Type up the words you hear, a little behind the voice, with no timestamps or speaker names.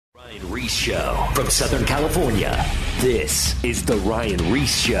Ryan Reese Show from Southern California. This is The Ryan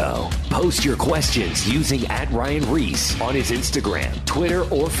Reese Show. Post your questions using @Ryan Reese on his Instagram, Twitter,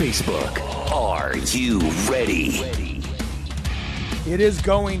 or Facebook. Are you ready? It is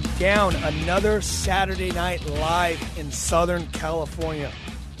going down another Saturday night live in Southern California.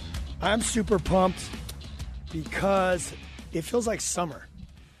 I'm super pumped because it feels like summer.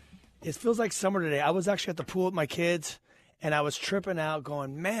 It feels like summer today. I was actually at the pool with my kids, and I was tripping out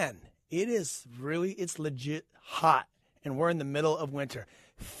going, man, it's legit hot, and we're in the middle of winter.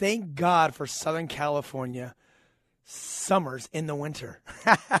 Thank God for Southern California summers in the winter.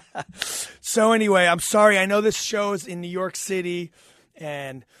 So anyway, I'm sorry. I know this show is in New York City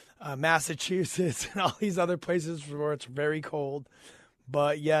and Massachusetts and all these other places where it's very cold.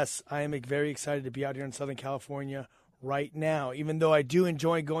 But yes, I am very excited to be out here in Southern California right now, even though I do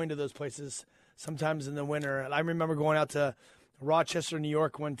enjoy going to those places sometimes in the winter. And I remember going out to Rochester, New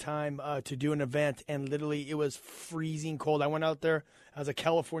York one time to do an event, and literally it was freezing cold. I went out there as a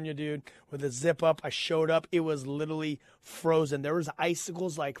California dude with a zip up. I showed up. It was literally frozen. There was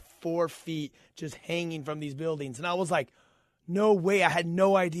icicles like 4 feet just hanging from these buildings. And I was like, no way. I had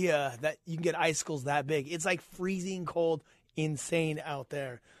no idea that you can get icicles that big. It's like freezing cold, insane out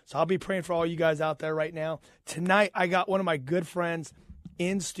there. So I'll be praying for all you guys out there right now. Tonight, I got one of my good friends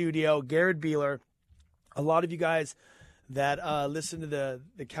in studio, Garid Beeler. A lot of you guys that listen to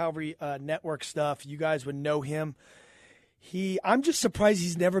the Calvary Network stuff, you guys would know him. I'm just surprised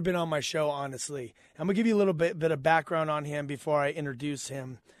he's never been on my show, honestly. I'm going to give you a little bit of background on him before I introduce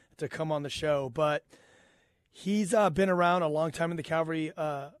him to come on the show. But he's been around a long time in the Calvary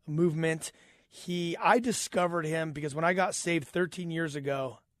movement. I discovered him because when I got saved 13 years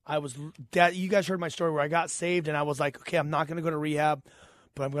ago, you guys heard my story where I got saved and I was like, okay, I'm not going to go to rehab,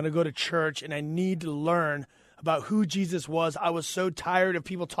 but I'm going to go to church and I need to learn about who Jesus was. I was so tired of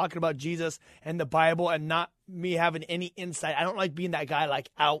people talking about Jesus and the Bible and not me having any insight. I don't like being that guy like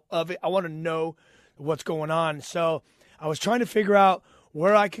out of it. I want to know what's going on. So I was trying to figure out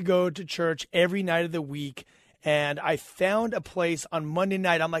where I could go to church every night of the week. And I found a place on Monday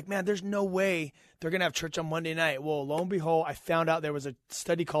night. I'm like, man, there's no way they're going to have church on Monday night. Well, lo and behold, I found out there was a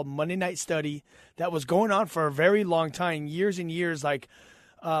study called Monday Night Study that was going on for a very long time, years and years. Like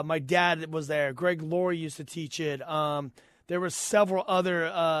my dad was there. Greg Laurie used to teach it. There were several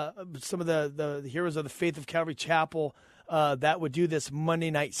other, some of the heroes of the faith of Calvary Chapel that would do this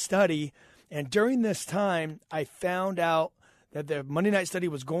Monday Night Study. And during this time, I found out that the Monday Night Study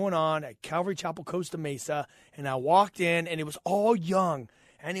was going on at Calvary Chapel, Costa Mesa, and I walked in, and it was all young,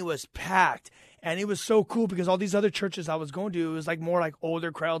 and it was packed, and it was so cool because all these other churches I was going to, it was like more like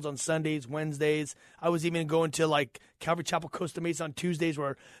older crowds on Sundays, Wednesdays. I was even going to like Calvary Chapel, Costa Mesa on Tuesdays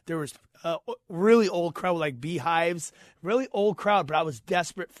where there was a really old crowd with like beehives, really old crowd, but I was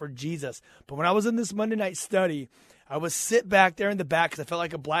desperate for Jesus. But when I was in this Monday Night Study, I was sit back there in the back because I felt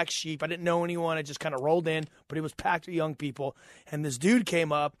like a black sheep. I didn't know anyone. I just kind of rolled in, but it was packed with young people. And this dude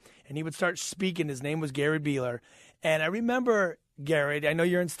came up, and he would start speaking. His name was Garid Beeler. And I remember, Garid, I know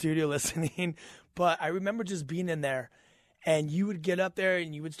you're in studio listening, but I remember just being in there. And you would get up there,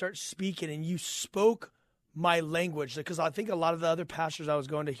 and you would start speaking, and you spoke my language. Because I think a lot of the other pastors I was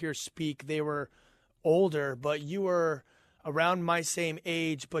going to hear speak, they were older, but you were around my same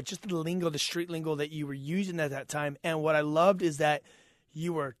age, but just the lingo, the street lingo that you were using at that time. And what I loved is that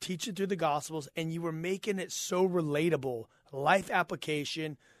you were teaching through the Gospels and you were making it so relatable, life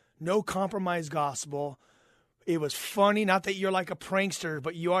application, no compromise gospel. It was funny. Not that you're like a prankster,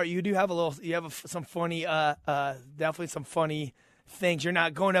 but you do have some funny, definitely some funny things. You're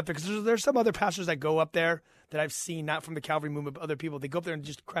not going up there because there's some other pastors that go up there that I've seen, not from the Calvary movement, but other people. They go up there and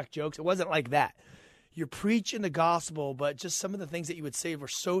just crack jokes. It wasn't like that. You're preaching the gospel, but just some of the things that you would say were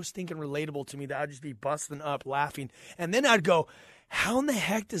so stinking relatable to me that I'd just be busting up laughing. And then I'd go, how in the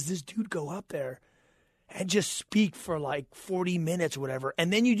heck does this dude go up there and just speak for like 40 minutes or whatever?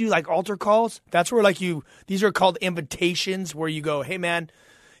 And then you do like altar calls. That's where these are called invitations where you go, hey man,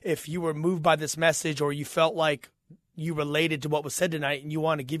 if you were moved by this message or you felt like you related to what was said tonight and you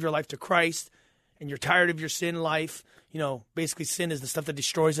want to give your life to Christ and you're tired of your sin life, basically sin is the stuff that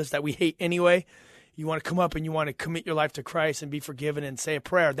destroys us that we hate anyway. You want to come up and you want to commit your life to Christ and be forgiven and say a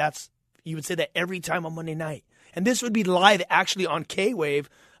prayer. You would say that every time on Monday night. And this would be live actually on K-Wave,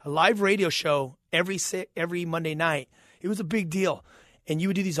 a live radio show every Monday night. It was a big deal. And you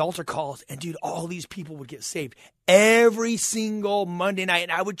would do these altar calls, and dude, all these people would get saved every single Monday night.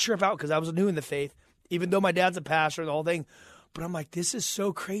 And I would trip out because I was new in the faith, even though my dad's a pastor and the whole thing. But I'm like, this is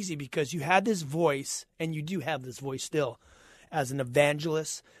so crazy because you had this voice, and you do have this voice still, as an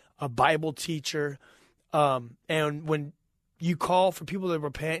evangelist, a Bible teacher. And when you call for people to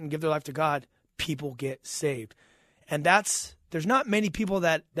repent and give their life to God, people get saved. And there's not many people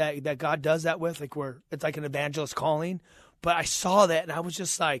that God does that with, like where it's like an evangelist calling. But I saw that and I was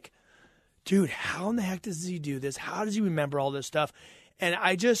just like, dude, how in the heck does he do this? How does he remember all this stuff? And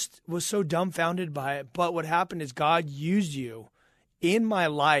I just was so dumbfounded by it. But what happened is God used you in my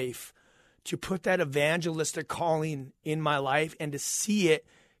life to put that evangelistic calling in my life and to see it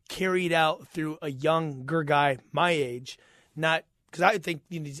carried out through a younger guy my age. Not because I think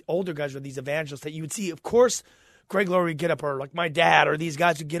these older guys are these evangelists that you would see. Of course, Greg Laurie would get up, or like my dad, or these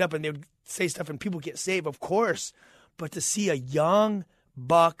guys would get up and they would say stuff and people get saved, of course. But to see a young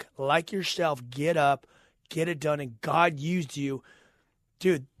buck like yourself get up, get it done, and God used you,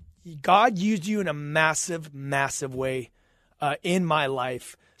 dude, God used you in a massive, massive way in my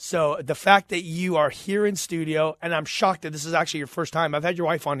life. So the fact that you are here in studio, and I'm shocked that this is actually your first time. I've had your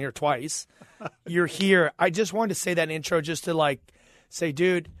wife on here twice. You're here. I just wanted to say that intro just to say,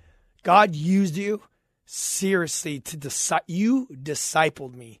 dude, God used you seriously you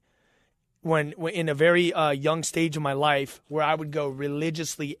discipled me when in a very young stage of my life where I would go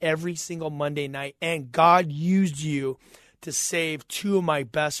religiously every single Monday night, and God used you to save two of my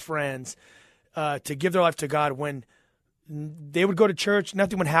best friends to give their life to God when they would go to church,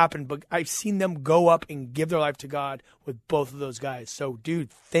 nothing would happen, but I've seen them go up and give their life to God with both of those guys. So, dude,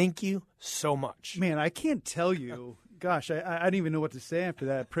 thank you so much. Man, I can't tell you. Gosh, I don't even know what to say after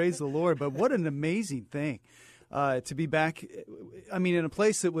that. Praise the Lord. But what an amazing thing to be back, I mean, in a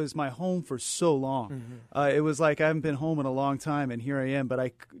place that was my home for so long. Mm-hmm. It was like I haven't been home in a long time, and here I am. But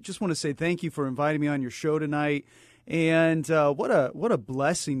I just want to say thank you for inviting me on your show tonight. And what a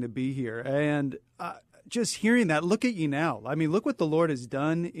blessing to be here. And just hearing that, look at you now. I mean, look what the Lord has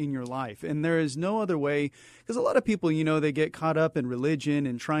done in your life. And there is no other way, because a lot of people, they get caught up in religion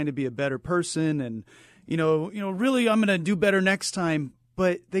and trying to be a better person and, really I'm going to do better next time,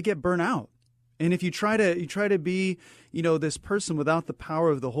 but they get burnt out. And if you try to be, this person without the power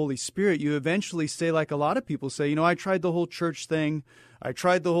of the Holy Spirit, you eventually say, like a lot of people say, I tried the whole church thing, I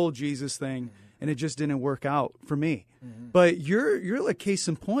tried the whole Jesus thing, and it just didn't work out for me. Mm-hmm. But you're like case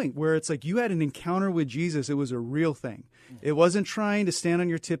in point where it's like you had an encounter with Jesus. It was a real thing. Mm-hmm. It wasn't trying to stand on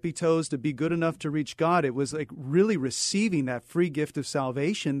your tippy toes to be good enough to reach God. It was like really receiving that free gift of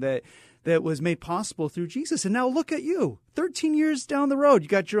salvation that was made possible through Jesus. And now look at you, 13 years down the road. You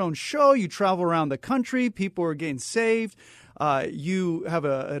got your own show. You travel around the country. People are getting saved. You have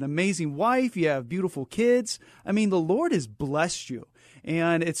an amazing wife. You have beautiful kids. I mean, the Lord has blessed you.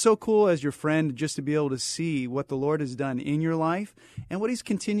 And it's so cool as your friend just to be able to see what the Lord has done in your life and what he's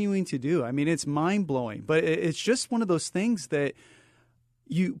continuing to do. I mean, it's mind-blowing. But it's just one of those things that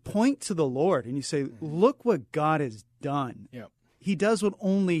you point to the Lord and you say, look what God has done. Yep. He does what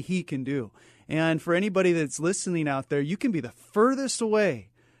only he can do. And for anybody that's listening out there, you can be the furthest away,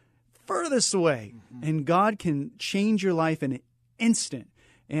 and God can change your life in an instant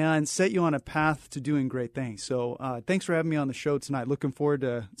and set you on a path to doing great things. So thanks for having me on the show tonight. Looking forward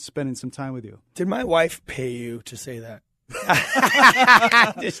to spending some time with you. Did my wife pay you to say that?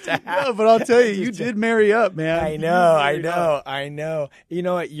 No, but I'll tell you, you did marry up, man. I know. You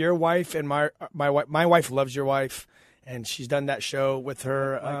know what? Your wife and my wife loves your wife, and she's done that show with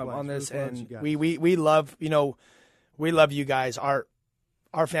her on this, and we love we love you guys.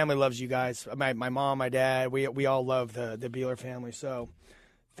 Our family loves you guys. My mom, my dad, we all love the Beeler family. So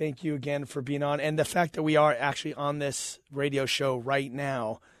thank you again for being on, and the fact that we are actually on this radio show right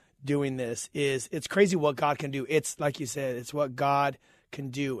now doing this it's crazy what God can do. It's like you said, it's what God can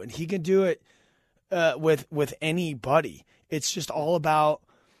do, and he can do it with anybody. It's just all about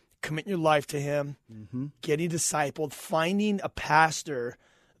committing your life to him, getting discipled, finding a pastor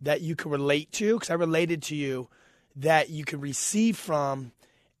that you can relate to, because I related to you, that you can receive from.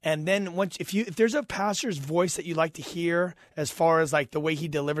 And then if there's a pastor's voice that you like to hear as far as like the way he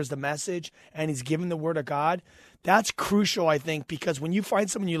delivers the message and he's giving the word of God, that's crucial, I think, because when you find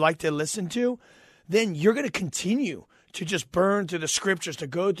someone you like to listen to, then you're going to continue to just burn through the scriptures, to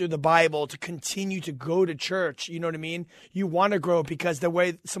go through the Bible, to continue to go to church. You know what I mean? You want to grow because the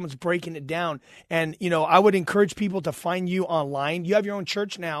way someone's breaking it down. And, I would encourage people to find you online. You have your own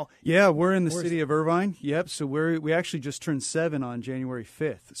church now. Yeah, we're in the city of Irvine. Yep. So we actually just turned 7 on January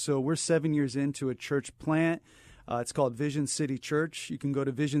 5th. So we're 7 years into a church plant. It's called Vision City Church. You can go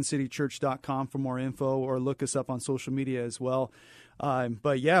to visioncitychurch.com for more info or look us up on social media as well.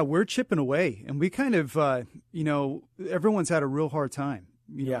 But yeah, we're chipping away, and we kind of, everyone's had a real hard time,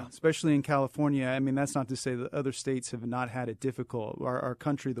 especially in California. I mean, that's not to say that other states have not had it difficult, our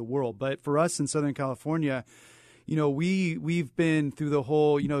country, the world. But for us in Southern California, we've been through the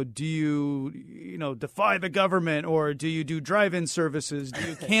whole, do you defy the government, or do you do drive-in services? Do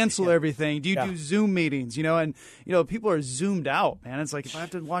you cancel everything? Do you do Zoom meetings? And people are zoomed out, man. It's like, if I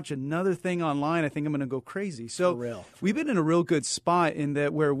have to watch another thing online, I think I'm going to go crazy. So we've been in a real good spot in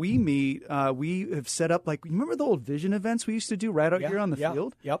that where we meet, we have set up, like, remember the old Vision events we used to do right out here on the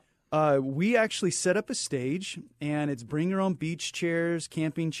field? Yep. We actually set up a stage, and it's bring your own beach chairs,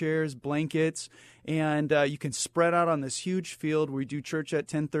 camping chairs, blankets, and you can spread out on this huge field where we do church at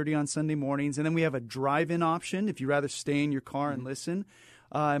 10:30 on Sunday mornings. And then we have a drive-in option if you'd rather stay in your car and listen,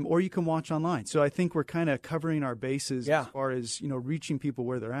 or you can watch online. So I think we're kind of covering our bases as far as, reaching people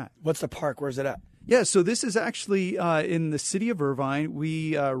where they're at. What's the park? Where's it at? Yeah, so this is actually in the city of Irvine.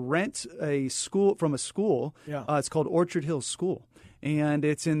 We rent a school from a school. Yeah. It's called Orchard Hills School. And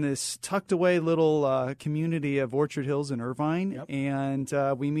it's in this tucked away little community of Orchard Hills in Irvine. Yep.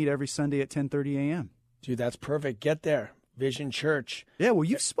 And we meet every Sunday at 10:30 a.m. Dude, that's perfect. Get there. Vision Church. Yeah, well,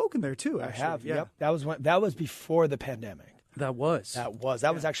 you've spoken there too, actually. I have, yeah. Yep. That was before the pandemic. That was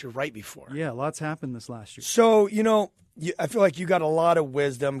actually right before. Yeah, lots happened this last year. So, I feel like you got a lot of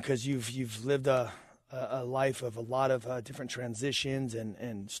wisdom because you've lived a life of a lot of different transitions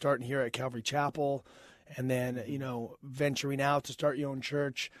and starting here at Calvary Chapel, and then, venturing out to start your own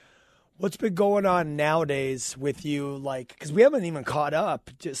church. What's been going on nowadays with you? Like, because we haven't even caught up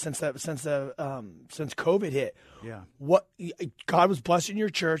just since COVID hit. Yeah. What God was blessing your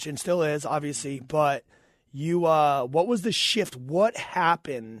church and still is, obviously, but you, what was the shift? What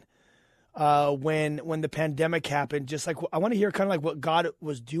happened when the pandemic happened? Just like, I want to hear kind of like what God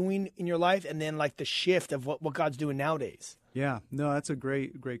was doing in your life, and then like the shift of what God's doing nowadays. Yeah, no, that's a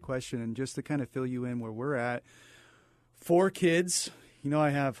great question. And just to kind of fill you in where we're at, 4 kids.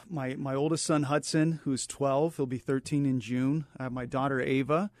 I have my oldest son, Hudson, who's 12. He'll be 13 in June. I have my daughter,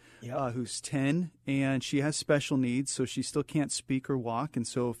 Ava, who's 10, and she has special needs, so she still can't speak or walk. And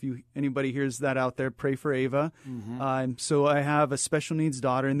so if anybody hears that out there, pray for Ava. Mm-hmm. So I have a special needs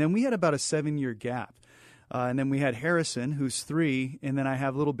daughter. And then we had about a 7-year gap. And then we had Harrison, who's 3, and then I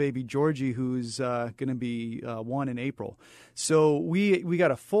have little baby Georgie, who's going to be 1 in April. So we got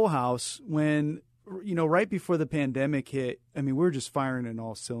a full house when, right before the pandemic hit. I mean, we're just firing in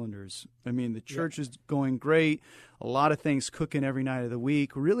all cylinders. I mean, the church is going great. A lot of things cooking every night of the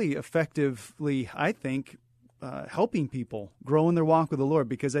week. Really effectively, I think, helping people grow in their walk with the Lord.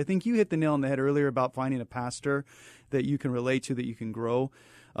 Because I think you hit the nail on the head earlier about finding a pastor that you can relate to, that you can grow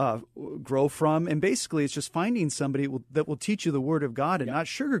from. And basically, it's just finding somebody that will teach you the Word of God and not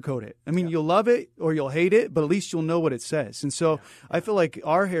sugarcoat it. I mean, you'll love it or you'll hate it, but at least you'll know what it says. And so I feel like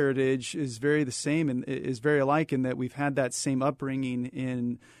our heritage is very the same and is very alike in that we've had that same upbringing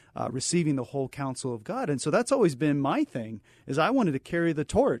in receiving the whole counsel of God. And so that's always been my thing, is I wanted to carry the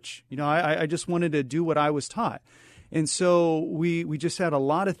torch. I just wanted to do what I was taught. And so we just had a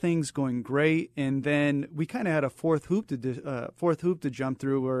lot of things going great, and then we kind of had a fourth hoop to jump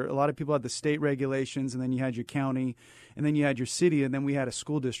through, where a lot of people had the state regulations, and then you had your county, and then you had your city, and then we had a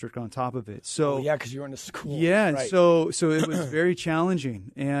school district on top of it. So because you were in a school. Yeah, right. so it was very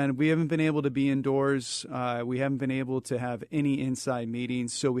challenging, and we haven't been able to be indoors. We haven't been able to have any inside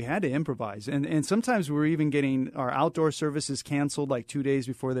meetings, so we had to improvise. And sometimes we were even getting our outdoor services canceled like 2 days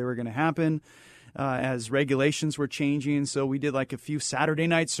before they were going to happen. As regulations were changing. So we did like a few Saturday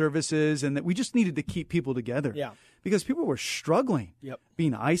night services, and that we just needed to keep people together. Yeah. Because people were struggling,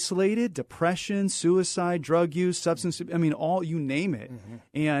 being isolated, depression, suicide, drug use, substance, all, you name it. Mm-hmm.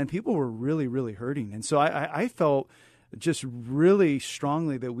 And people were really, really hurting. And so I felt just really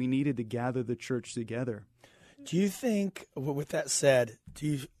strongly that we needed to gather the church together. Do you think, with that said,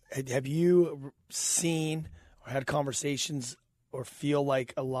 have you seen or had conversations or feel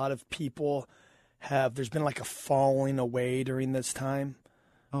like a lot of people there's been like a falling away during this time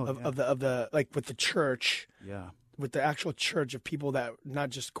of the like with the church, with the actual church, of people that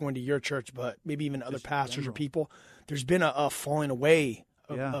not just going to your church, but maybe even other pastors or people? There's been a falling away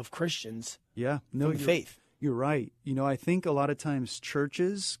of Christians from the faith. You're right. I think a lot of times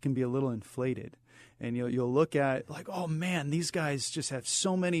churches can be a little inflated. And you'll look at like, oh man, these guys just have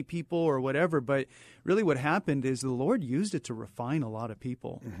so many people or whatever. But really what happened is the Lord used it to refine a lot of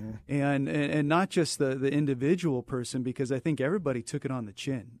people. Mm-hmm. And not just the individual person, because I think everybody took it on the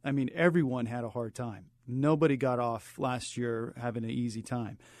chin. I mean, everyone had a hard time. Nobody got off last year having an easy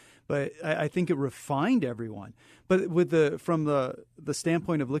time. But I think it refined everyone. But from the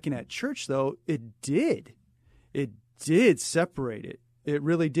standpoint of looking at church, though, it did separate it. It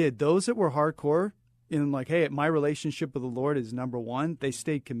really did. Those that were hardcore, in like, hey, my relationship with the Lord is number one, they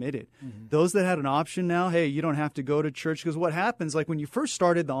stayed committed. Those that had an option now, hey, you don't have to go to church. Because what happens, like when you first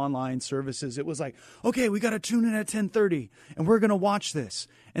started the online services, it was like, okay, we got to tune in at 10:30 and we're going to watch this.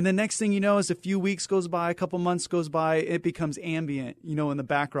 And the next thing you know, as a few weeks goes by, a couple months goes by, it becomes ambient, in the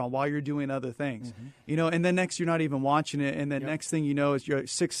background while you're doing other things, and then next you're not even watching it. And then next thing you know is you're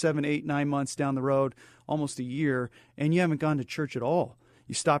 6, 7, 8, 9 months down the road, almost a year, and you haven't gone to church at all.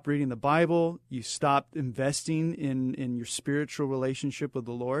 You stopped reading the Bible, you stopped investing in your spiritual relationship with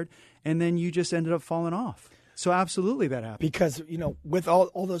the Lord, and then you just ended up falling off. So absolutely that happens. Because, with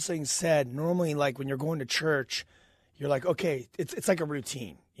all those things said, normally like when you're going to church, you're like, okay, it's like a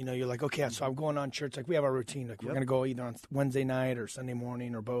routine. You're like, okay, so I'm going on church. Like we have a routine. Like we're going to go either on Wednesday night or Sunday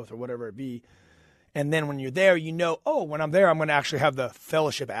morning or both or whatever it be. And then when you're there, when I'm there, I'm going to actually have the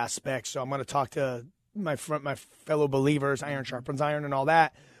fellowship aspect. So I'm going to talk to my fellow believers, iron sharpens iron and all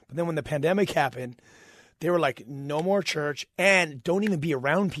that. But then when the pandemic happened, they were like, no more church and don't even be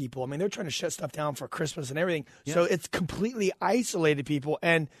around people. I mean, they're trying to shut stuff down for Christmas and everything. Yeah. So it's completely isolated people.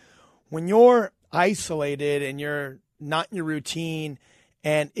 And when you're isolated and you're not in your routine,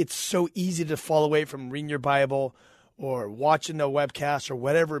 and it's so easy to fall away from reading your Bible or watching the webcast or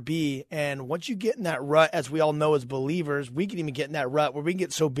whatever it be. And once you get in that rut, as we all know as believers, we can even get in that rut where we can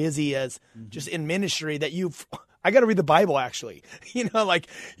get so busy as just in ministry that I got to read the Bible actually. Like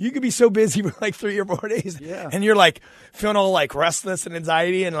you could be so busy for like 3 or 4 days and you're like feeling all like restless and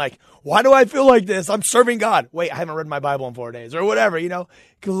anxiety and like, why do I feel like this? I'm serving God. Wait, I haven't read my Bible in 4 days or whatever,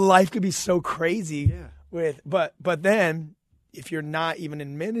 Life could be so crazy but then if you're not even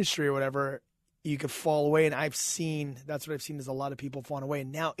in ministry or whatever, you could fall away. And that's what I've seen is a lot of people falling away.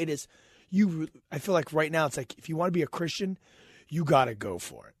 And now it is, I feel like right now it's like, if you want to be a Christian, you got to go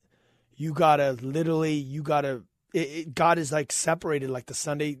for it. You got to God is like separated like the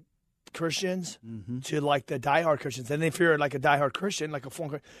Sunday Christians to like the diehard Christians. And if you're like a diehard Christian, like a full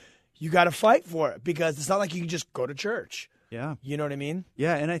Christian, you got to fight for it because it's not like you can just go to church. Yeah. You know what I mean?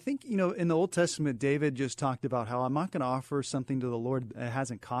 Yeah, and I think, in the Old Testament, David just talked about how I'm not going to offer something to the Lord that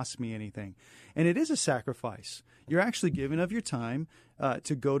hasn't cost me anything. And it is a sacrifice. You're actually giving of your time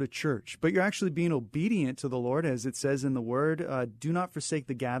to go to church, but you're actually being obedient to the Lord, as it says in the Word, do not forsake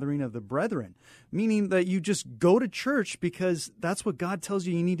the gathering of the brethren, meaning that you just go to church because that's what God tells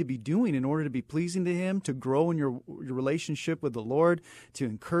you need to be doing in order to be pleasing to Him, to grow in your relationship with the Lord, to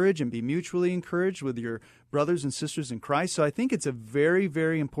encourage and be mutually encouraged with your brothers and sisters in Christ. So I think it's a very,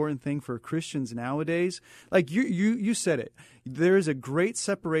 very important thing for Christians nowadays. Like you said it, there is a great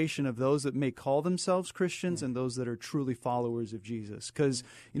separation of those that may call themselves Christians and those that are truly followers of Jesus. Because,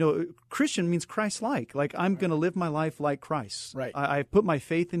 Christian means Christ-like. Like I'm going to live my life like Christ. Right. I put my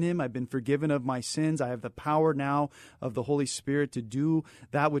faith in Him. I've been forgiven of my sins. I have the power now of the Holy Spirit to do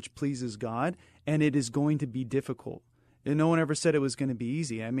that which pleases God. And it is going to be difficult. And no one ever said it was going to be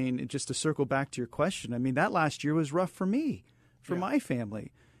easy. I mean, just to circle back to your question, I mean, that last year was rough for me, for my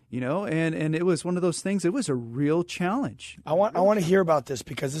family, and it was one of those things. It was a real challenge. I want to hear about this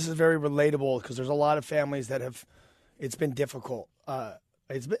because this is very relatable because there's a lot of families that it's been difficult.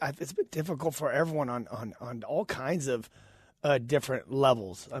 It's been difficult for everyone on all kinds of different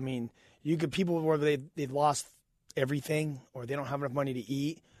levels. I mean, you could people where they've lost everything or they don't have enough money to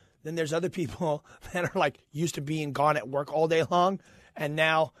eat. Then there's other people that are like used to being gone at work all day long and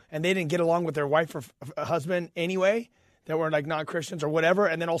they didn't get along with their wife or husband anyway, that were like non-Christians or whatever.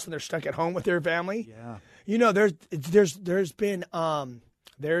 And then all of a sudden they're stuck at home with their family. Yeah. There's been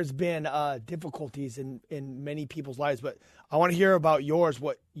difficulties in many people's lives, but I want to hear about yours,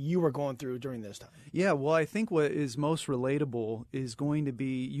 what you were going through during this time. Yeah, well, I think what is most relatable is going to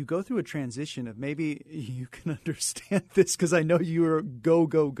be you go through a transition of maybe you can understand this because I know you are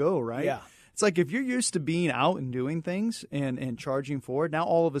go, right? Yeah. It's like if you're used to being out and doing things and charging forward, now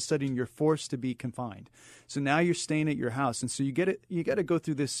all of a sudden you're forced to be confined. So now you're staying at your house. And so you got to go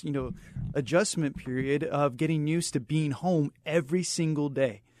through this, adjustment period of getting used to being home every single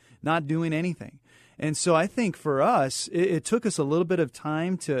day, not doing anything. And so I think for us, it took us a little bit of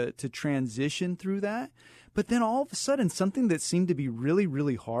time to transition through that. But then all of a sudden, something that seemed to be really,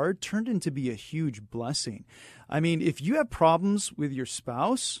 really hard turned into be a huge blessing. I mean, if you have problems with your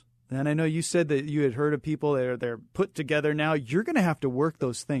spouse, and I know you said that you had heard of people that they're put together now, you're going to have to work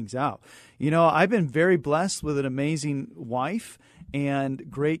those things out. I've been very blessed with an amazing wife and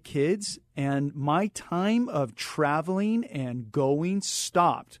great kids, and my time of traveling and going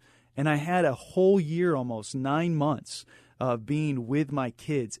stopped. And I had a whole year, almost 9 months of being with my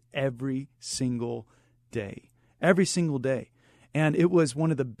kids every single day. And it was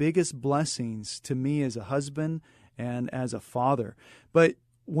one of the biggest blessings to me as a husband and as a father. But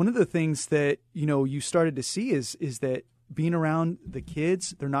one of the things that, you started to see is that being around the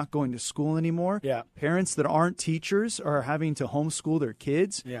kids, they're not going to school anymore. Yeah. Parents that aren't teachers are having to homeschool their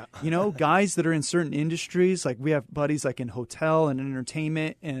kids. Yeah. Guys that are in certain industries, like we have buddies like in hotel and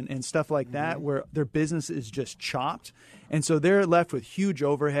entertainment and stuff like that, where their business is just chopped. And so they're left with huge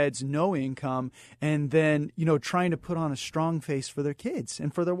overheads, no income, and then, trying to put on a strong face for their kids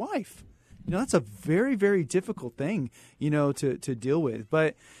and for their wife. That's a very, very difficult thing, to deal with.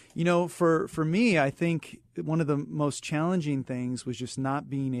 But, for me, I think one of the most challenging things was just not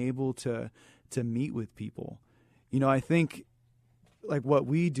being able to meet with people. I think like what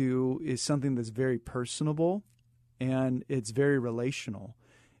we do is something that's very personable and it's very relational.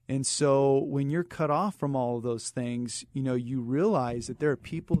 And so when you're cut off from all of those things, you realize that there are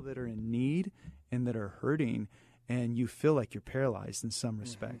people that are in need and that are hurting. And you feel like you're paralyzed in some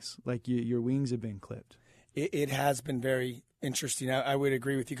respects, like your wings have been clipped. It has been very interesting. I would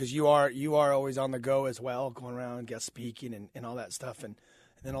agree with you because you are always on the go as well, going around, guest speaking and all that stuff. And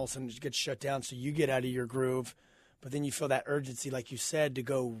then all of a sudden it gets shut down, so you get out of your groove. But then you feel that urgency, like you said, to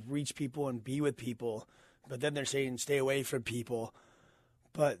go reach people and be with people. But then they're saying stay away from people.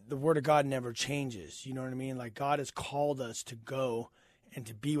 But the Word of God never changes. You know what I mean? Like God has called us to go and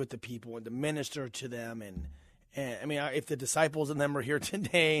to be with the people and to minister to them. And I mean, if the disciples and them were here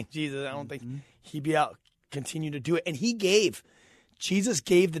today, Jesus, I don't think he'd be out, continue to do it. And Jesus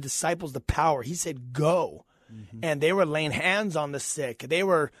gave the disciples the power. He said, go. And they were laying hands on the sick. They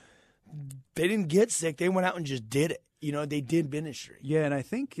didn't get sick. They went out and just did it. They did ministry. Yeah, and I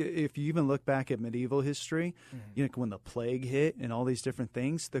think if you even look back at medieval history, when the plague hit and all these different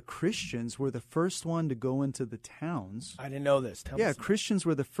things, the Christians were the first one to go into the towns. I didn't know this. Tell me. Christians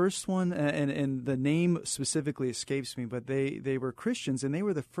were the first one, and the name specifically escapes me, but they were Christians, and they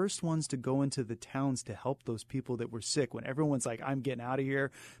were the first ones to go into the towns to help those people that were sick. When everyone's like, I'm getting out of here,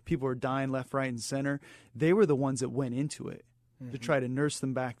 people are dying left, right, and center, they were the ones that went into it to try to nurse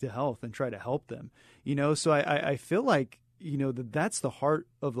them back to health and try to help them. So I feel like, that's the heart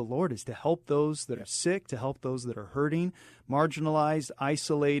of the Lord, is to help those that are sick, to help those that are hurting, marginalized,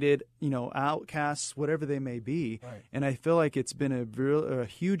 isolated, outcasts, whatever they may be. Right. And I feel like it's been a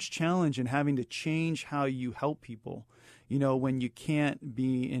huge challenge in having to change how you help people, when you can't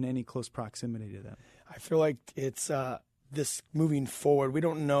be in any close proximity to them. I feel like it's this moving forward. We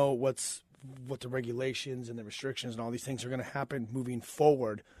don't know what the regulations and the restrictions and all these things are going to happen moving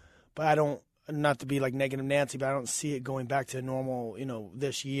forward. But I don't, not to be like negative Nancy, but I don't see it going back to normal,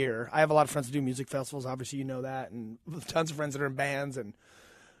 this year. I have a lot of friends who do music festivals. Obviously, you know that. And tons of friends that are in bands. And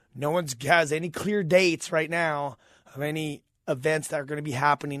no one has any clear dates right now of any events that are going to be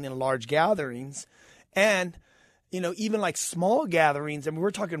happening in large gatherings. And, even like small gatherings,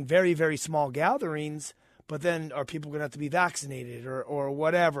 we're talking very, very small gatherings. But then are people going to have to be vaccinated or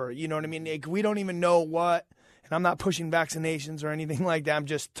whatever? You know what I mean? Like, we don't even know what, and I'm not pushing vaccinations or anything like that. I'm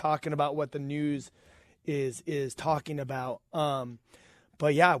just talking about what the news is talking about.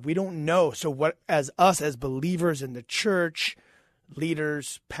 But yeah, we don't know. So what, as believers in the church,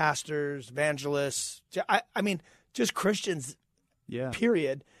 leaders, pastors, evangelists, I mean, just Christians,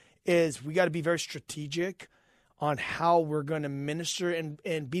 period, is we got to be very strategic on how we're going to minister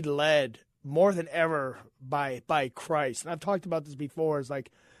and be led more than ever by Christ. And I've talked about this before. It's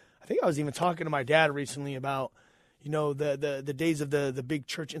like, I think I was even talking to my dad recently about, the days of the big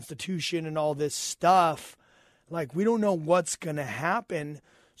church institution and all this stuff. Like, we don't know what's going to happen.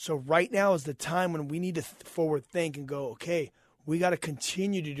 So right now is the time when we need to forward think and go, okay, we got to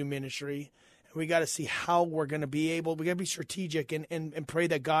continue to do ministry. And we got to see how we're going to be able, we got to be strategic and pray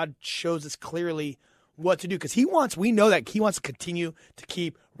that God shows us clearly what to do, because we know that he wants to continue to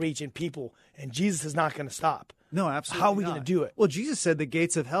keep reaching people, and Jesus is not going to stop. No, absolutely. How are we going to do it? Well, Jesus said the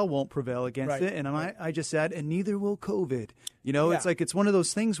gates of hell won't prevail against it, and I just said, and neither will COVID. It's like, it's one of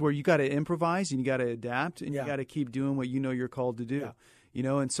those things where you got to improvise and you got to adapt and you got to keep doing what you're called to do.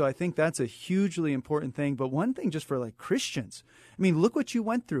 Yeah. And so I think that's a hugely important thing. But one thing just for like Christians, I mean, look what you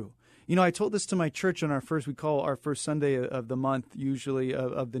went through. I told this to my church on we call our first Sunday of the month, usually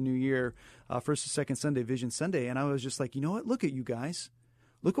of the new year, first or second Sunday, Vision Sunday. And I was just like, you know what? Look at you guys.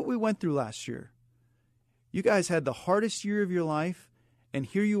 Look what we went through last year. You guys had the hardest year of your life, and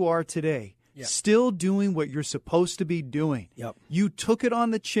here you are today, still doing what you're supposed to be doing. Yep. You took it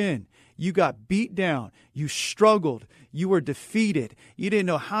on the chin. You got beat down. You struggled. You were defeated. You didn't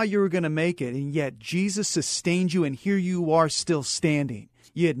know how you were going to make it, and yet Jesus sustained you, and here you are still standing.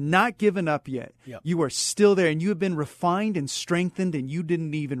 You had not given up yet. Yep. You are still there, and you have been refined and strengthened, and you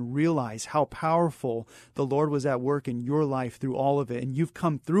didn't even realize how powerful the Lord was at work in your life through all of it. And you've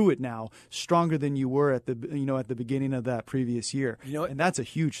come through it now stronger than you were at the beginning of that previous year. You know what? And that's a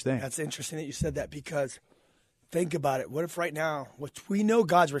huge thing. That's interesting that you said that, because think about it. What if right now, we know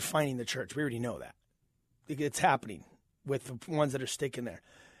God's refining the church. We already know that. It's happening with the ones that are sticking there.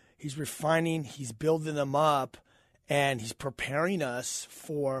 He's refining, he's building them up, and he's preparing us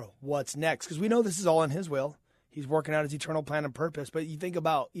for what's next. Because we know this is all in his will. He's working out his eternal plan and purpose. But you think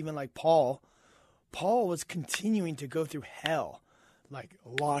about even like Paul. Paul was continuing to go through hell, like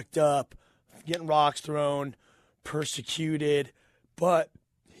locked up, getting rocks thrown, persecuted. But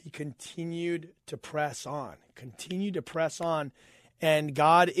he continued to press on, And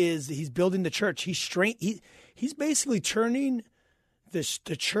he's building the church. He's basically turning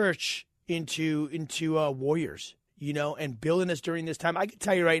the church into warriors, and building us during this time. I can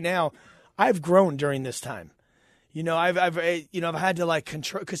tell you right now, I've grown during this time. I've had to like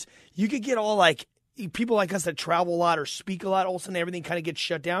control, because you could get all like people like us that travel a lot or speak a lot. All of a sudden, everything kind of gets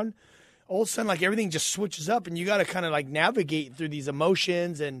shut down. All of a sudden, like everything just switches up, and you got to kind of like navigate through these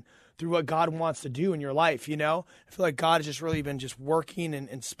emotions and through what God wants to do in your life. I feel like God has just really been just working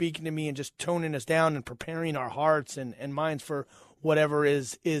and speaking to me and just toning us down and preparing our hearts and minds for whatever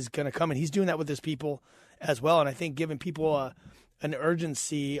is going to come. And he's doing that with his people as well. And I think giving people an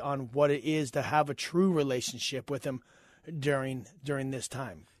urgency on what it is to have a true relationship with him during this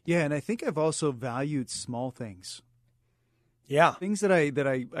time. Yeah, and I think I've also valued small things. Yeah. Things that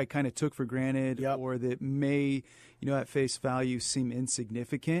I kind of took for granted. Yep. Or that may, at face value seem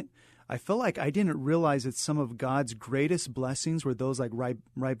insignificant. I felt like I didn't realize that some of God's greatest blessings were those like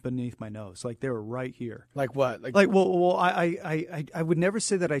right beneath my nose. Like they were right here. Like what? I would never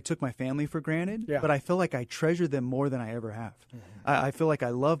say that I took my family for granted, yeah. But I feel like I treasure them more than I ever have. Mm-hmm. I feel like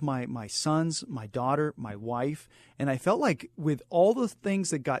I love my sons, my daughter, my wife, and I felt like with all the things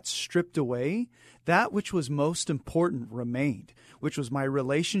that got stripped away, that which was most important remained, which was my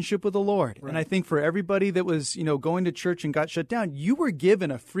relationship with the Lord. Right. And I think for everybody that was, going to church and got shut down, you were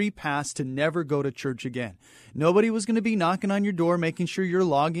given a free pass to never go to church again. Nobody was going to be knocking on your door, making sure you're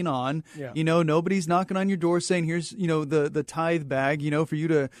logging on. Yeah. Nobody's knocking on your door saying, here's, the tithe bag, for you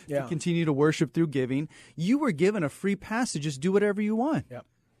to continue to worship through giving. You were given a free pass to just do whatever you want. Yep.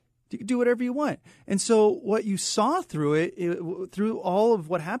 You could do whatever you want. And so what you saw through all of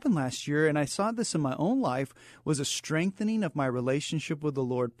what happened last year, and I saw this in my own life, was a strengthening of my relationship with the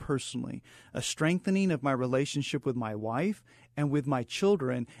Lord personally, a strengthening of my relationship with my wife and with my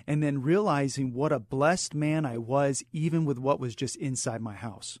children, and then realizing what a blessed man I was, even with what was just inside my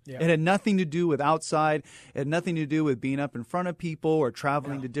house. Yeah. It had nothing to do with outside. It had nothing to do with being up in front of people or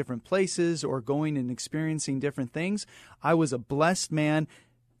traveling to different places or going and experiencing different things. I was a blessed man,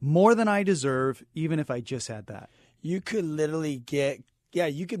 more than I deserve, even if I just had that. You could literally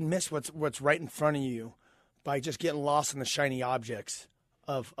you could miss what's right in front of you by just getting lost in the shiny objects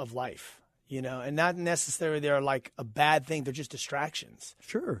of life, and not necessarily they're like a bad thing. They're just distractions.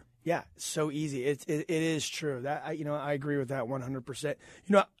 Sure. Yeah. So easy. It is true that, I agree with that 100%.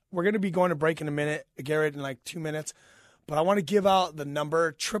 We're going to be going to break in a minute, Garid, in like 2 minutes, but I want to give out the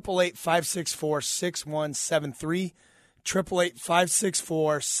number 888-564-6173.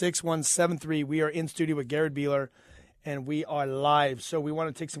 888-564-6173. We are in studio with Garid Beeler, and we are live. So we want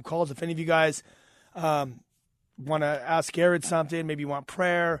to take some calls. If any of you guys want to ask Garid something, maybe you want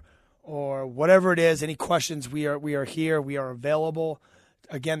prayer or whatever it is, any questions, we are here. We are available.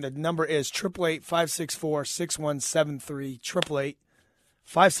 Again, the number is 888-564-6173.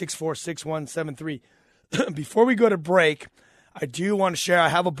 888-564-6173. Before we go to break, I do want to share, I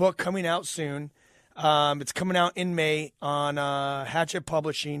have a book coming out soon. It's coming out in May on Hatchet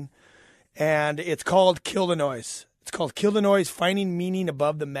Publishing, and it's called Kill the Noise. It's called Kill the Noise, Finding Meaning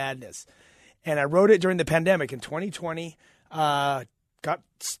Above the Madness. And I wrote it during the pandemic in 2020. Got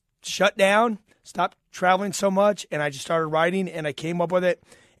shut down, stopped traveling so much, and I just started writing, and I came up with it.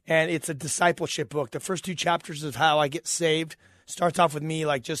 And it's a discipleship book. The first 2 chapters of how I get saved starts off with me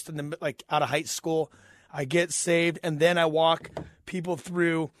like just out of high school. I get saved, and then I walk people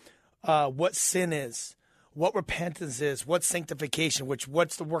through what sin is, what repentance is, what's sanctification,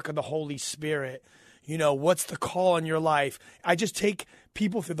 what's the work of the Holy Spirit, what's the call on your life. I just take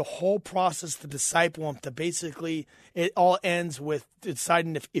people through the whole process to disciple them, to basically, it all ends with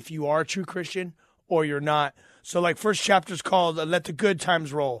deciding if you are a true Christian or you're not. So like first chapter is called Let the Good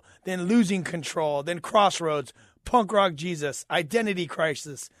Times Roll, then Losing Control, then Crossroads, Punk Rock Jesus, Identity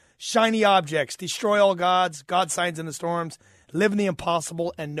Crisis, Shiny Objects, Destroy All Gods, God Signs in the Storms, Live in the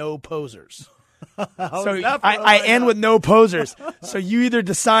Impossible, and No Posers. So I end with no posers. So you either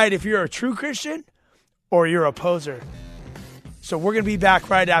decide if you're a true Christian or you're a poser. So we're going to be back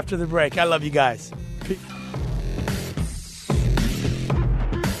right after the break. I love you guys.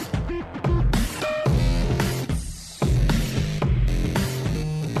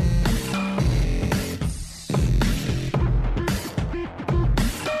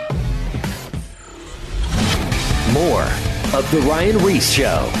 More of The Ryan Reese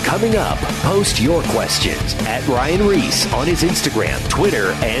Show coming up. Post your questions at Ryan Reese on his Instagram,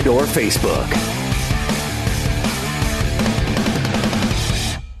 Twitter, and or Facebook.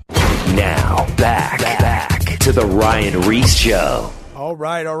 Now, back to The Ryan Reese Show. All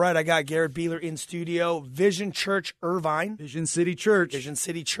right. I got Garid Beeler in studio. Vision Church, Irvine. Vision City Church. Vision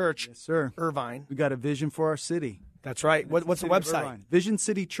City Church. Yes, sir. Irvine. We got a vision for our city. That's right. What's the website?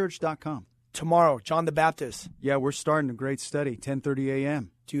 VisionCityChurch.com. Tomorrow, John the Baptist. Yeah, we're starting a great study, 10:30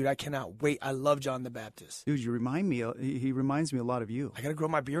 a.m. Dude, I cannot wait. I love John the Baptist. Dude, you remind me. He reminds me a lot of you. I got to grow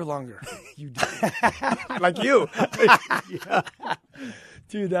my beard longer. You do. Like you. Yeah.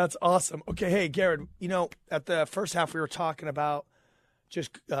 Dude, that's awesome. Okay, hey, Garid, at the first half we were talking about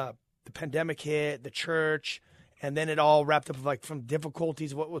just the pandemic hit, the church, and then it all wrapped up like from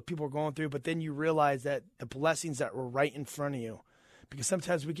difficulties, what people were going through. But then you realize that the blessings that were right in front of you. Because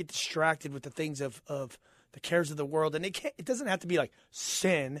sometimes we get distracted with the things of the cares of the world, and it doesn't have to be like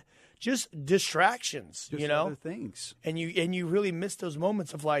sin, just distractions, just other things. And you really miss those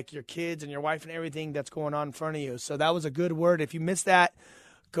moments of like your kids and your wife and everything that's going on in front of you. So that was a good word. If you missed that,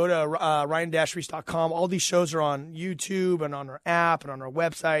 go to ryan-reese.com. All these shows are on YouTube and on our app and on our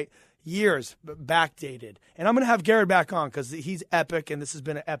website. Years backdated. And I'm going to have Garid back on because he's epic, and this has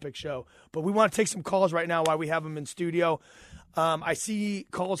been an epic show. But we want to take some calls right now while we have him in studio. I see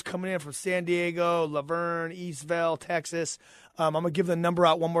calls coming in from San Diego, Laverne, Eastvale, Texas. I'm going to give the number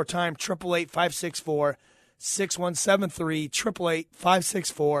out one more time, 888-564-6173,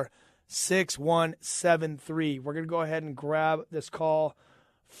 888-564-6173. We're going to go ahead and grab this call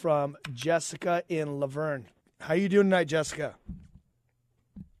from Jessica in Laverne. How you doing tonight, Jessica?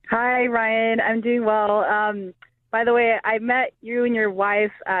 Hi, Ryan. I'm doing well. By the way, I met you and your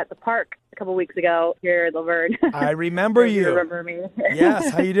wife at the park a couple weeks ago here in Laverne. I remember you. You remember me?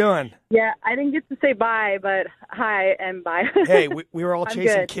 Yes. How you doing? Yeah, I didn't get to say bye, but hi and bye. Hey, we were all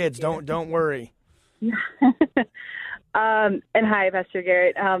chasing good. kids. Don't worry. And hi, Pastor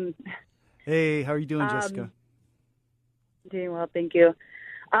Garrett. Hey, how are you doing, Jessica? Doing well, thank you.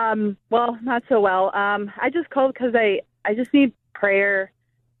 Well, not so well. I just called because I just need prayer.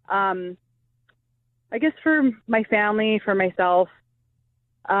 I guess for my family, for myself.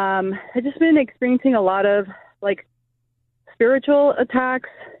 I've just been experiencing a lot of like spiritual attacks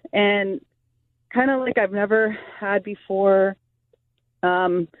and kind of like I've never had before,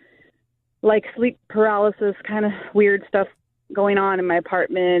 like sleep paralysis, kind of weird stuff going on in my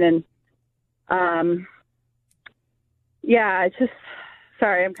apartment. And, yeah, it's just,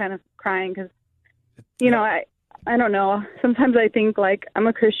 sorry, I'm kind of crying because, I don't know. Sometimes I think like I'm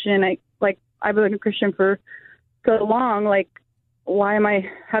a Christian. I've been a Christian for so long. Like, why am I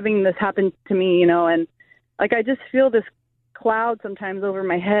having this happen to me? And like, I just feel this cloud sometimes over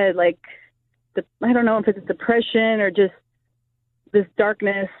my head. Like, I don't know if it's depression or just this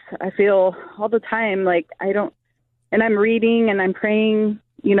darkness I feel all the time. Like, and I'm reading and I'm praying,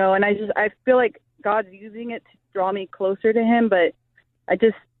 and I feel like God's using it to draw me closer to him. But I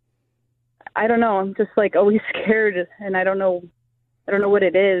don't know. I'm just like always scared and I don't know what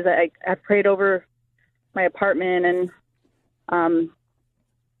it is. I've prayed over my apartment and,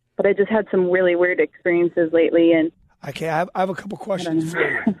 but I just had some really weird experiences lately. And okay, I have a couple questions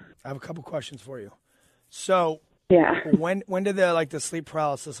for you. So yeah, when did the sleep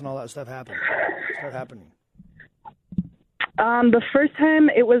paralysis and all that stuff start happening? The first time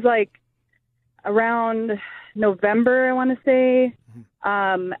it was like around November, I want to say.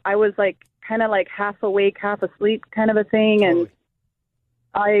 Mm-hmm. I was like kind of like half awake, half asleep kind of a thing. Totally. And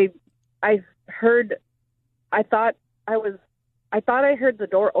I thought I heard the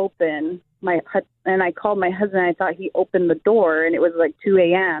door open. And I called my husband. I thought he opened the door, and it was like 2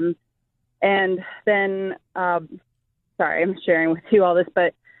 a.m. And then, sorry, I'm sharing with you all this,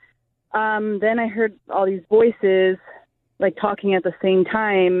 but then I heard all these voices, like talking at the same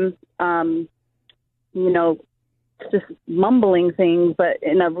time, just mumbling things, but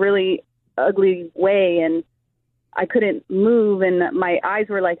in a really ugly way. And I couldn't move, and my eyes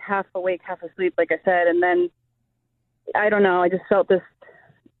were like half awake, half asleep, like I said. And then, I don't know, I just felt this.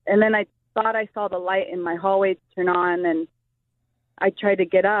 And then I thought I saw the light in my hallway turn on, and I tried to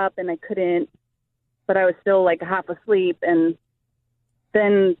get up, and I couldn't, but I was still like half asleep. And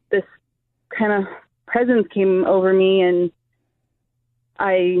then this kind of presence came over me, and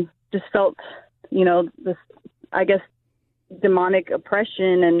I just felt, this, I guess, demonic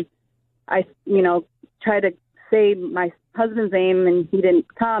oppression. And I, tried to say my husband's name, and he didn't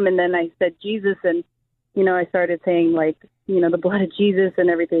come. And then I said Jesus, and, I started saying, like, the blood of Jesus and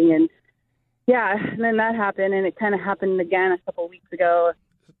everything. And yeah, and then that happened, and it kind of happened again a couple of weeks ago.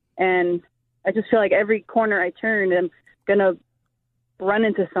 And I just feel like every corner I turn, I'm going to run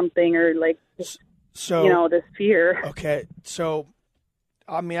into something, or like, this fear. Okay. So,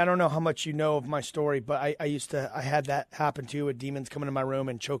 I mean, I don't know how much you know of my story, but I had that happen too, with demons coming in my room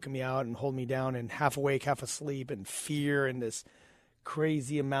and choking me out and holding me down, and half awake, half asleep, and fear, and this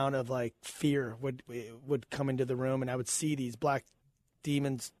crazy amount of like fear would come into the room, and I would see these black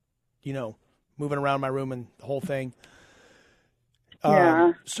demons, moving around my room and the whole thing.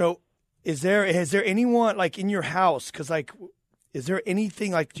 Yeah. So is there anyone like in your house? 'Cause like, is there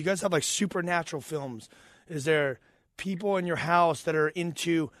anything like, do you guys have like supernatural films? Is there people in your house that are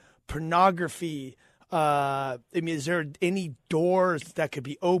into pornography? Is there any doors that could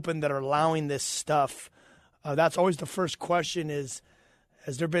be opened that are allowing this stuff? That's always the first question is,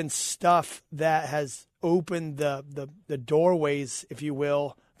 has there been stuff that has opened the doorways, if you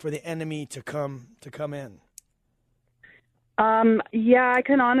will, for the enemy to come in? Yeah, I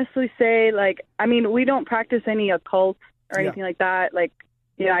can honestly say, like, I mean, we don't practice any occult or anything like that. Like,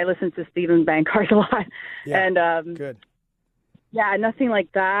 I listen to Stephen Bankhart a lot. Yeah, and good. Yeah, nothing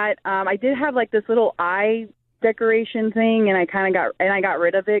like that. I did have like this little eye decoration thing, and I got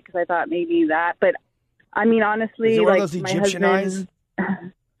rid of it because I thought maybe that. But I mean, honestly, is it one like of those my Egyptian husband,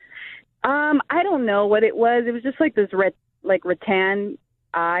 eyes? I don't know what it was. It was just like this rattan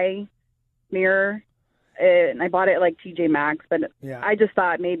eye mirror, and I bought it at like TJ Maxx. But yeah. I just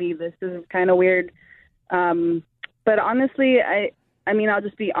thought maybe this is kind of weird. But honestly, I mean, I'll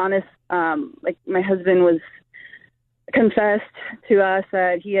just be honest. Like my husband was confessed to us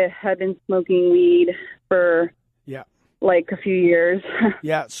that he had been smoking weed for like a few years.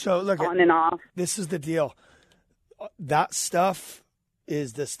 Yeah. So look, on and off. This is the deal. That stuff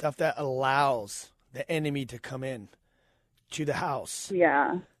is the stuff that allows the enemy to come in to the house.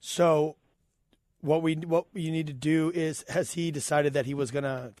 Yeah. So what you need to do is, has he decided that he was going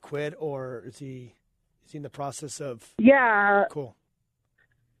to quit, or is he in the process of? Yeah. Cool.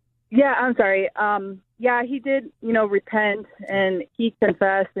 Yeah, I'm sorry. Yeah, he did, repent, and he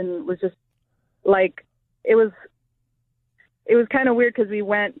confessed, and was just like, it was kind of weird because we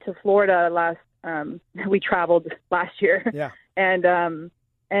went to Florida we traveled last year. Yeah.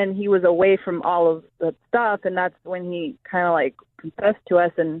 And he was away from all of the stuff, and that's when he kind of like confessed to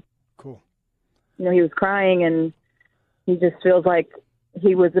us, and cool. He was crying, and he just feels like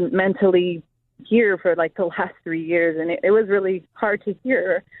he was mentally here for like the last 3 years, and it was really hard to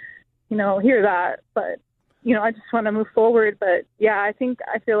hear that, but I just want to move forward. But yeah, I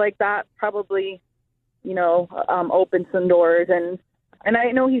feel like that probably opened some doors, and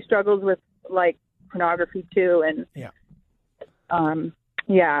I know he struggles with like pornography too, and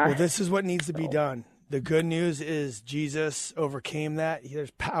well, this is what needs to be done. The good news is Jesus overcame that.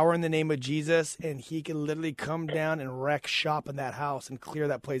 There's power in the name of Jesus, and he can literally come down and wreck shop in that house and clear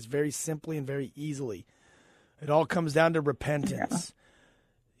that place very simply and very easily. It all comes down to repentance.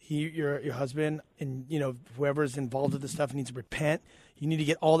 Your husband and whoever's involved with this stuff needs to repent. You need to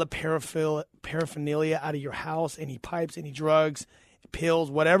get all the paraphernalia out of your house, any pipes, any drugs, pills,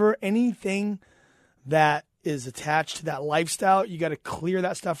 whatever, anything that is attached to that lifestyle. You got to clear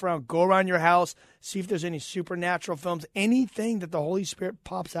that stuff around. Go around your house, see if there's any supernatural films, anything that the Holy Spirit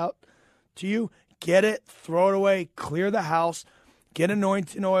pops out to you. Get it, throw it away, clear the house, get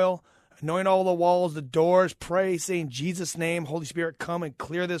anointing oil, anoint all the walls, the doors, pray, say in Jesus' name, Holy Spirit, come and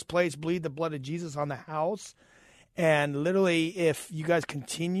clear this place, bleed the blood of Jesus on the house. And literally, if you guys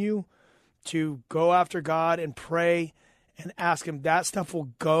continue to go after God and pray and ask him, that stuff will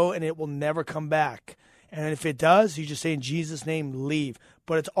go and it will never come back. And if it does, you just say in Jesus' name, leave.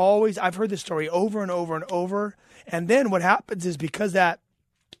 But it's always, I've heard this story over and over and over. And then what happens is because the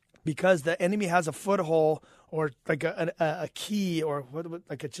enemy has a foothold or like a key or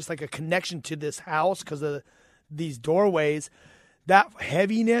just like a connection to this house because of these doorways, that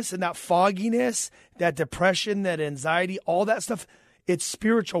heaviness and that fogginess, that depression, that anxiety, all that stuff, it's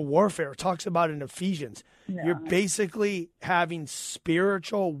spiritual warfare. It talks about it in Ephesians. Yeah. You're basically having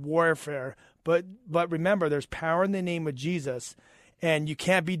spiritual warfare. But remember, there's power in the name of Jesus, and you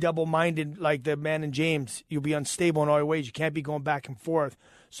can't be double-minded like the man in James. You'll be unstable in all your ways. You can't be going back and forth.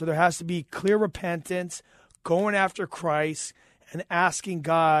 So there has to be clear repentance, going after Christ, and asking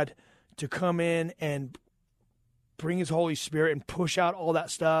God to come in and bring his Holy Spirit and push out all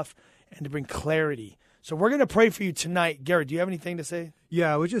that stuff and to bring clarity. So we're going to pray for you tonight. Garid, do you have anything to say?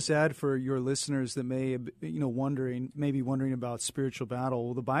 Yeah, I would just add for your listeners that may maybe wondering about spiritual battle.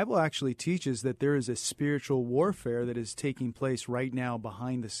 Well, the Bible actually teaches that there is a spiritual warfare that is taking place right now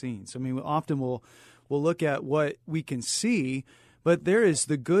behind the scenes. I mean, often we'll look at what we can see, but there is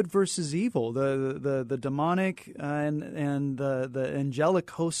the good versus evil, the demonic and the angelic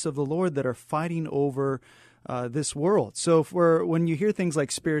hosts of the Lord that are fighting over this world. So when you hear things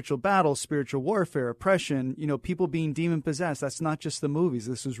like spiritual battle, spiritual warfare, oppression, people being demon possessed, that's not just the movies.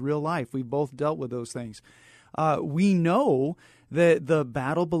 This is real life. We both dealt with those things. We know that the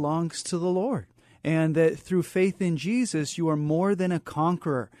battle belongs to the Lord, and that through faith in Jesus, you are more than a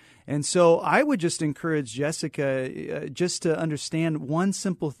conqueror. And so I would just encourage Jessica just to understand one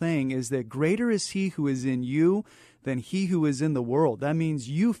simple thing is that greater is he who is in you than he who is in the world. That means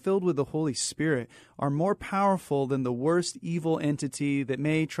you, filled with the Holy Spirit, are more powerful than the worst evil entity that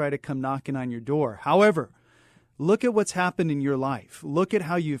may try to come knocking on your door. However, look at what's happened in your life. Look at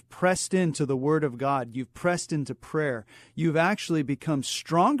how you've pressed into the Word of God. You've pressed into prayer. You've actually become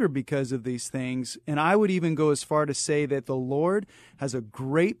stronger because of these things. And I would even go as far to say that the Lord has a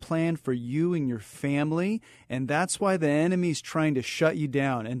great plan for you and your family. And that's why the enemy's trying to shut you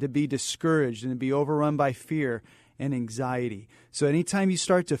down and to be discouraged and to be overrun by fear and anxiety. So anytime you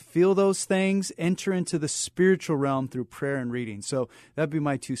start to feel those things, enter into the spiritual realm through prayer and reading. So that'd be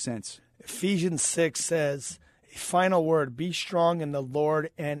my 2 cents. Ephesians 6 says, a final word, be strong in the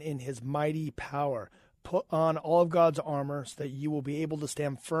Lord and in his mighty power. Put on all of God's armor so that you will be able to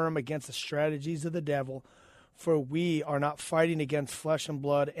stand firm against the strategies of the devil. For we are not fighting against flesh and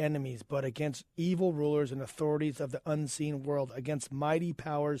blood enemies, but against evil rulers and authorities of the unseen world, against mighty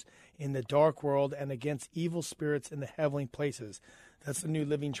powers in the dark world, and against evil spirits in the heavenly places. That's the New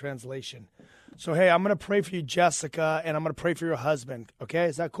Living Translation. So, hey, I'm going to pray for you, Jessica, and I'm going to pray for your husband. Okay,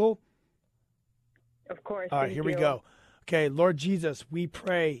 is that cool? Of course. All right, here we go. Okay, Lord Jesus, we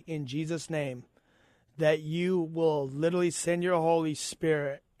pray in Jesus' name that you will literally send your Holy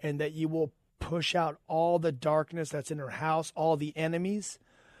Spirit and that you will push out all the darkness that's in her house, all the enemies.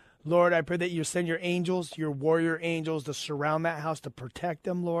 Lord, I pray that you send your angels, your warrior angels, to surround that house, to protect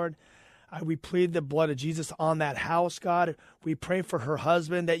them, Lord. We plead the blood of Jesus on that house, God. We pray for her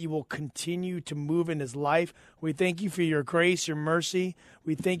husband that you will continue to move in his life. We thank you for your grace, your mercy.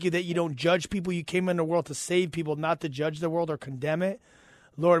 We thank you that you don't judge people. You came in the world to save people, not to judge the world or condemn it.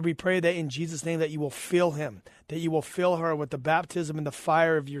 Lord, we pray that in Jesus' name that you will fill him, that you will fill her with the baptism and the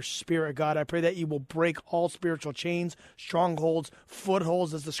fire of your Spirit, God. I pray that you will break all spiritual chains, strongholds,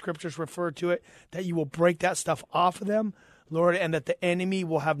 footholds, as the scriptures refer to it, that you will break that stuff off of them, Lord, and that the enemy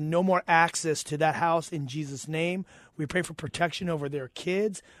will have no more access to that house in Jesus' name. We pray for protection over their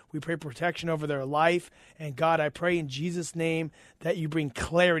kids. We pray protection over their life. And God, I pray in Jesus' name that you bring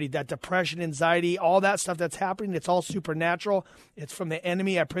clarity, that depression, anxiety, all that stuff that's happening, it's all supernatural. It's from the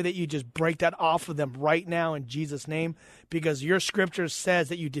enemy. I pray that you just break that off of them right now in Jesus' name, because your scripture says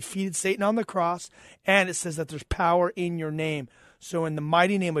that you defeated Satan on the cross, and it says that there's power in your name. So in the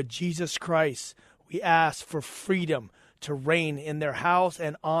mighty name of Jesus Christ, we ask for freedom to reign in their house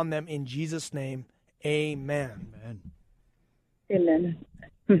and on them in Jesus' name. Amen. Amen.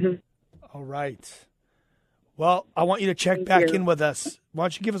 All right. Well, I want you to check back in with us. Why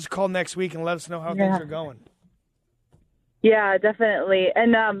don't you give us a call next week and let us know how things are going? Yeah, definitely.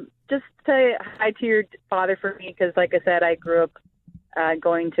 And just say hi to your father for me, because like I said, I grew up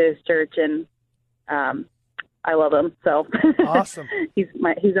going to his church, and I love him. So awesome. He's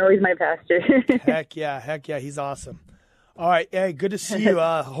always my pastor. Heck yeah. He's awesome. All right. Hey, good to see you.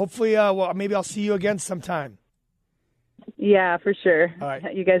 Hopefully, maybe I'll see you again sometime. Yeah, for sure. All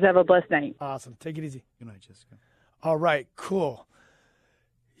right. You guys have a blessed night. Awesome. Take it easy. Good night, Jessica. All right. Cool.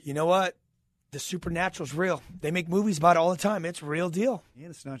 You know what? The supernatural's real. They make movies about it all the time. It's real deal. Yeah,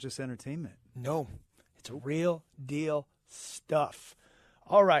 it's not just entertainment. No, it's real deal stuff.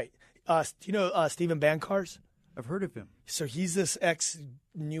 All right. Do you know Stephen Bancars? I've heard of him. So he's this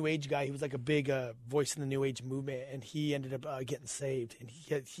ex-New Age guy. He was like a big voice in the New Age movement, and he ended up getting saved. And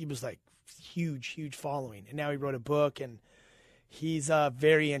he was like huge following. And now he wrote a book, and he's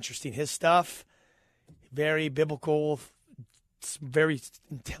very interesting. His stuff, very biblical, very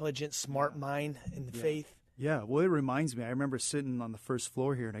intelligent, smart mind in the faith. Yeah, well, it reminds me. I remember sitting on the first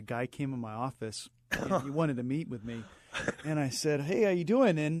floor here, and a guy came in my office. And he wanted to meet with me, and I said, "Hey, how you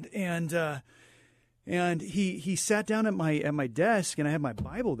doing?" And he sat down at my desk, and I had my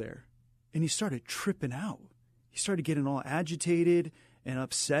Bible there, and he started tripping out. He started getting all agitated and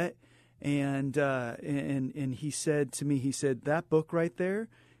upset, and he said to me, he said, "That book right there,"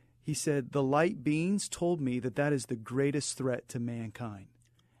 he said, "the light beings told me that is the greatest threat to mankind."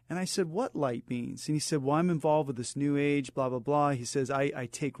 And I said, what light beings? And he said, well, I'm involved with this new age, blah, blah, blah. He says, I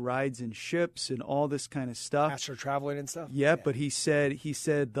take rides in ships and all this kind of stuff. Astro traveling and stuff? Yeah, but he said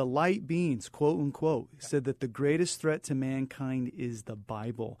the light beings, quote unquote, said that the greatest threat to mankind is the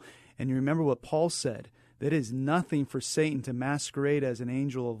Bible. And you remember what Paul said, that is nothing for Satan to masquerade as an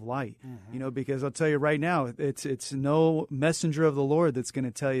angel of light. Because I'll tell you right now, it's no messenger of the Lord that's going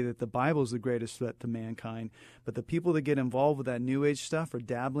to tell you that the Bible is the greatest threat to mankind. But the people that get involved with that New Age stuff are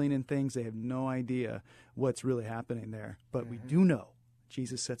dabbling in things. They have no idea what's really happening there. But we do know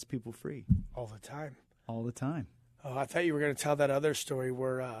Jesus sets people free. All the time. All the time. Oh, I thought you were going to tell that other story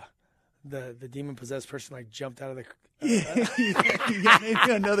where the demon-possessed person jumped out of the...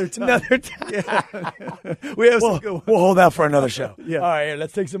 maybe another time. Another time. Yeah. We'll hold that for another show. Yeah. All right,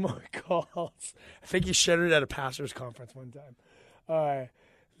 let's take some more calls. I think you shared it at a pastor's conference one time. All right,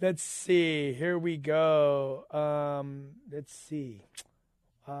 let's see. Here we go. Let's see.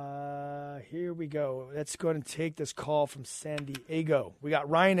 Here we go. Let's go ahead and take this call from San Diego. We got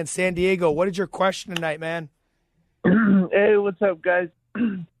Ryan in San Diego. What is your question tonight, man? Hey, what's up, guys?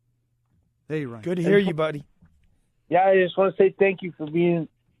 Hey, Ryan. Good to hear you, buddy. Yeah, I just want to say thank you for being,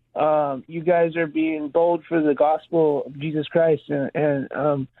 you guys are being bold for the gospel of Jesus Christ.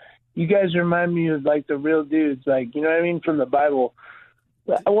 And you guys remind me of, like, the real dudes, like, you know what I mean, from the Bible.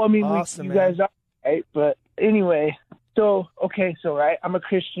 Well, I mean, awesome, you man. guys are, right? But anyway, right, I'm a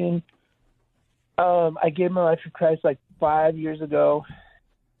Christian. I gave my life to Christ, like, 5 years ago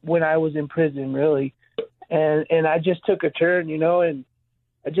when I was in prison, really. And I just took a turn, and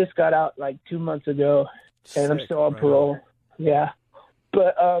I just got out, like, 2 months ago. And I'm still on parole. Yeah.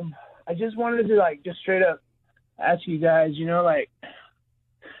 But I just wanted to, like, just straight up ask you guys, like,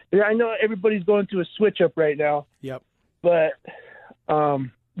 I know everybody's going through a switch up right now. Yep. But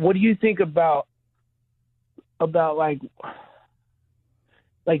what do you think about like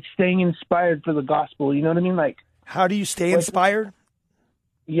staying inspired for the gospel? You know what I mean? Like, how do you stay inspired?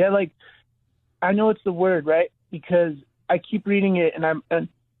 Yeah, like, I know it's the word, right? Because I keep reading it and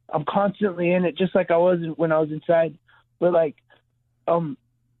I'm constantly in it, just like I was when I was inside. But like,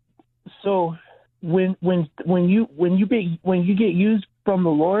 so when you get used from the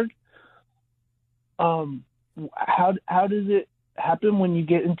Lord, how does it happen when you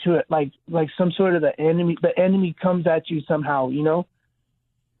get into it? Like some sort of the enemy comes at you somehow,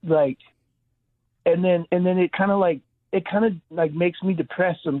 like, and then it kind of makes me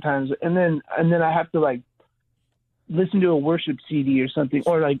depressed sometimes, and then I have to, like, listen to a worship CD or something,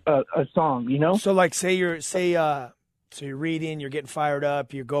 or like a song, So like, so you're reading, you're getting fired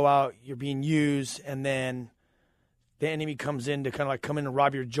up, you go out, you're being used, and then the enemy comes in to kind of like come in and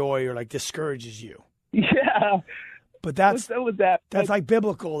rob your joy or like discourages you. Yeah. But that's what's up with that? That's like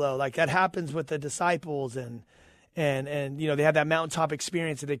biblical though. Like that happens with the disciples and they have that mountaintop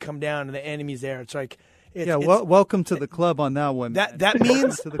experience that they come down and the enemy's there. It's like welcome to the club on that one. That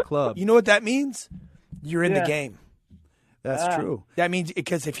means to the club. You know what that means? You're in the game. That's true. That means,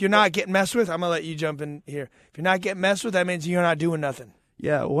 because if you're not getting messed with, I'm going to let you jump in here. If you're not getting messed with, that means you're not doing nothing.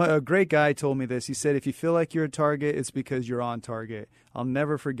 Yeah, well, a great guy told me this. He said, if you feel like you're a target, it's because you're on target. I'll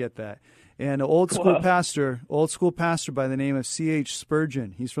never forget that. And an old school pastor by the name of C.H.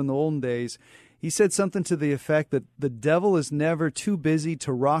 Spurgeon, he's from the olden days, he said something to the effect that the devil is never too busy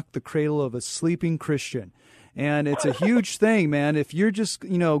to rock the cradle of a sleeping Christian. And it's a huge thing, man. If you're just,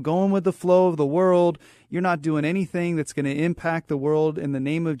 going with the flow of the world, you're not doing anything that's going to impact the world in the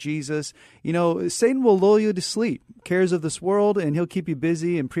name of Jesus. Satan will lull you to sleep, cares of this world, and he'll keep you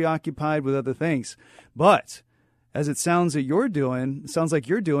busy and preoccupied with other things. But as it sounds like you're doing,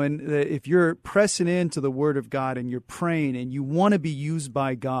 if you're pressing into the Word of God and you're praying and you want to be used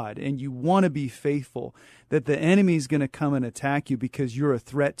by God and you want to be faithful, that the enemy is going to come and attack you because you're a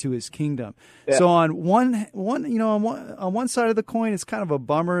threat to his kingdom. Yeah. So on one side of the coin, it's kind of a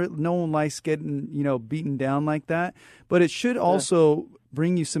bummer. No one likes getting, beaten down like that. But it should also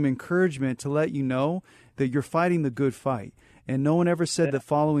bring you some encouragement to let you know that you're fighting the good fight. And no one ever said that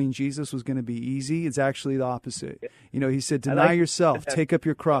following Jesus was going to be easy. It's actually the opposite. He said, deny yourself, take up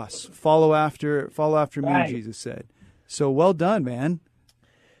your cross, follow after me, Jesus said. So well done, man.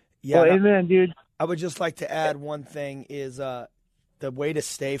 Yeah, well, amen, dude. I would just like to add one thing is the way to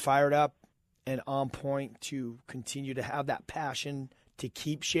stay fired up and on point to continue to have that passion to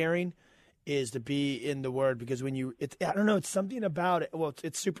keep sharing is to be in the Word, because I don't know, it's something about it. Well,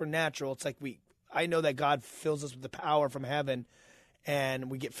 it's supernatural. It's like I know that God fills us with the power from heaven, and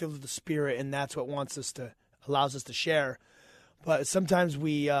we get filled with the Spirit, and that's what allows us to share. But sometimes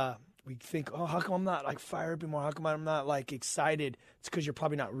we we think, oh, how come I'm not like fired up anymore? How come I'm not like excited? It's because you're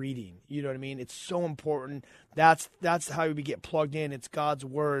probably not reading. You know what I mean? It's so important. That's how we get plugged in. It's God's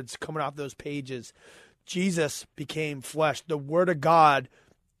words coming off those pages. Jesus became flesh. The Word of God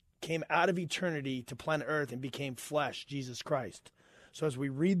came out of eternity to planet Earth and became flesh, Jesus Christ. So as we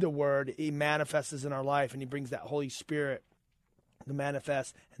read the Word, He manifests in our life, and He brings that Holy Spirit to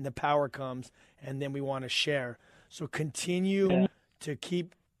manifest, and the power comes, and then we want to share. So continue to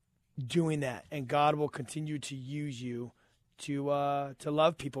keep doing that, and God will continue to use you to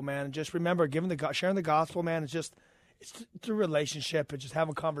love people, man. And just remember, sharing the gospel, man, it's a relationship. It's just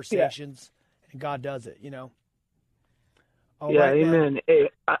having conversations, and God does it, you know. All right, amen.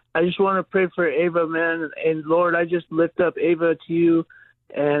 Hey, I just want to pray for Ava, man, and Lord, I just lift up Ava to you,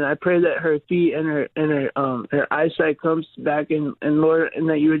 and I pray that her feet and her eyesight comes back, and Lord, and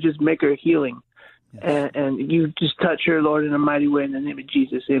that you would just make her healing. Yes. And you just touch her, Lord, in a mighty way in the name of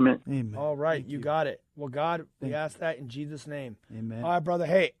Jesus. Amen. Amen. All right, you got it. Well, God, we ask that in Jesus' name. Amen. All right, brother.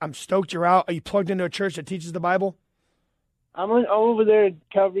 Hey, I'm stoked you're out. Are you plugged into a church that teaches the Bible? I'm over there at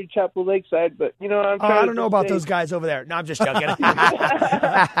Calvary Chapel Lakeside, but, you know, I don't know about those guys over there. No, I'm just joking. Man,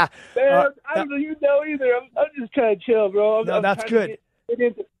 I don't know you know either. I'm just trying to chill, bro. That's good.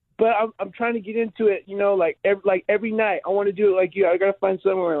 But I'm trying to get into it, you know, like every night. I want to do it like you. I got to find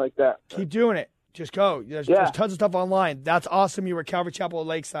somewhere like that. Keep doing it. Just go. There's tons of stuff online. That's awesome. You were at Calvary Chapel at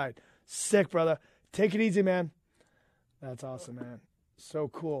Lakeside. Sick, brother. Take it easy, man. That's awesome, man. So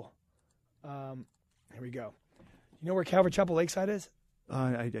cool. Here we go. You know where Calvary Chapel Lakeside is?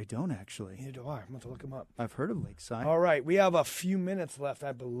 I don't actually. Neither do I. I'm going to look him up. I've heard of Lakeside. All right. We have a few minutes left,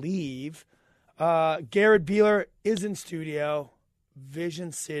 I believe. Garid Beeler is in studio.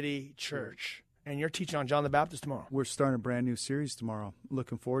 Vision City Church. And you're teaching on John the Baptist tomorrow. We're starting a brand new series tomorrow.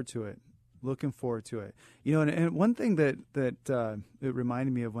 Looking forward to it. You know, and one thing that it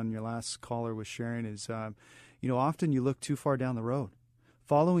reminded me of when your last caller was sharing is, you know, often you look too far down the road.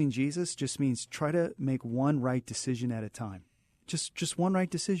 Following Jesus just means try to make one right decision at a time. Just one right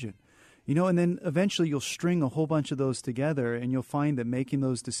decision. You know, and then eventually you'll string a whole bunch of those together, and you'll find that making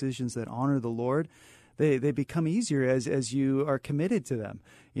those decisions that honor the Lord, they become easier as you are committed to them.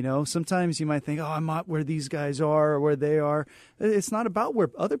 You know, sometimes you might think, oh, I'm not where these guys are or where they are. It's not about where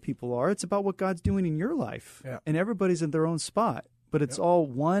other people are. It's about what God's doing in your life. Yeah. And everybody's in their own spot. But it's all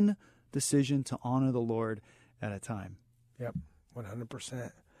one decision to honor the Lord at a time. Yep,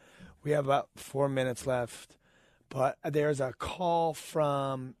 100%. We have about 4 minutes left. But there's a call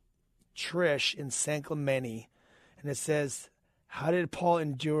from Trish in San Clemente. And it says, how did Paul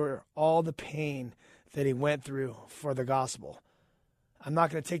endure all the pain that he went through for the gospel? I'm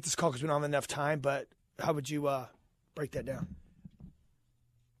not going to take this call because we don't have enough time, but how would you break that down?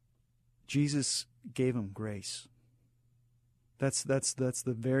 Jesus gave him grace. That's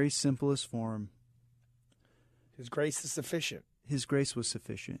the very simplest form. His grace is sufficient. His grace was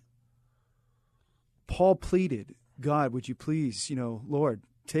sufficient. Paul pleaded, God, would you please, you know, Lord,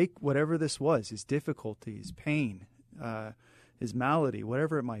 take whatever this was, his difficulty, his pain, his malady,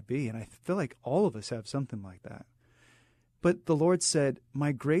 whatever it might be. And I feel like all of us have something like that. But the Lord said,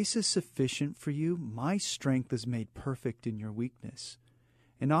 my grace is sufficient for you. My strength is made perfect in your weakness.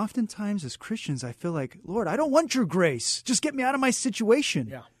 And oftentimes as Christians, I feel like, Lord, I don't want your grace. Just get me out of my situation.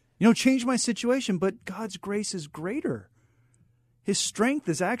 Yeah. You know, change my situation. But God's grace is greater. His strength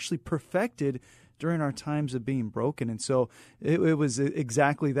is actually perfected during our times of being broken. And so it was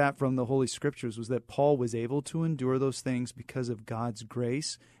exactly that from the Holy Scriptures, was that Paul was able to endure those things because of God's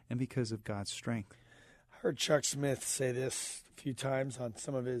grace and because of God's strength. I heard Chuck Smith say this a few times on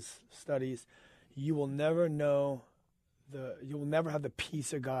some of his studies. You will never have the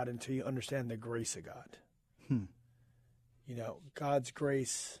peace of God until you understand the grace of God. You know, God's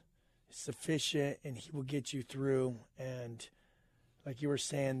grace is sufficient and he will get you through. And like you were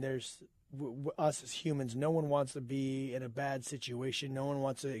saying, there's us as humans, no one wants to be in a bad situation. No one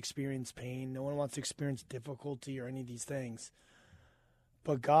wants to experience pain. No one wants to experience difficulty or any of these things.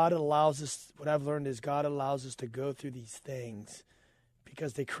 But God allows us, what I've learned is God allows us to go through these things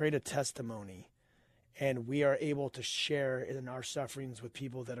because they create a testimony. And we are able to share in our sufferings with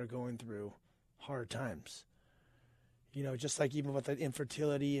people that are going through hard times. You know, just like even with the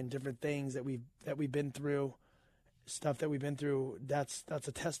infertility and different things that we've been through, stuff that we've been through, that's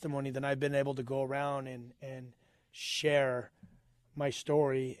a testimony that I've been able to go around and share my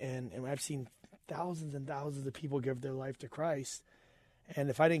story. And I've seen thousands and thousands of people give their life to Christ. And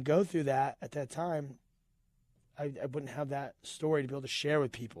if I didn't go through that at that time, I wouldn't have that story to be able to share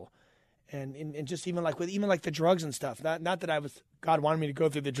with people. And just even like the drugs and stuff. Not that God wanted me to go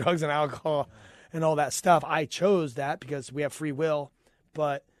through the drugs and alcohol and all that stuff. I chose that because we have free will.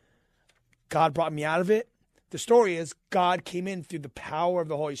 But God brought me out of it. The story is God came in through the power of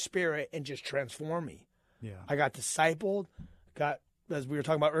the Holy Spirit and just transformed me. Yeah. I got discipled, as we were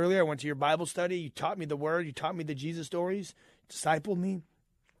talking about earlier, I went to your Bible study. You taught me the word. You taught me the Jesus stories, discipled me.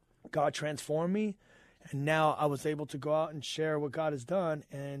 God transformed me. And now I was able to go out and share what God has done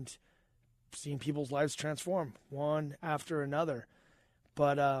and seeing people's lives transform one after another.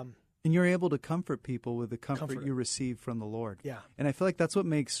 But and you're able to comfort people with the comfort you receive from the Lord. Yeah. And I feel like that's what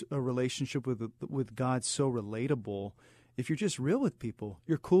makes a relationship with God so relatable. If you're just real with people,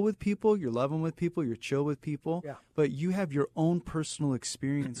 you're cool with people, you're loving with people, you're chill with people, but you have your own personal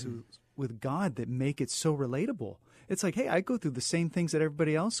experiences with God that make it so relatable. It's like, hey, I go through the same things that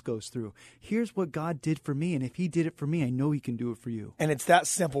everybody else goes through. Here's what God did for me, and if he did it for me, I know he can do it for you. And it's that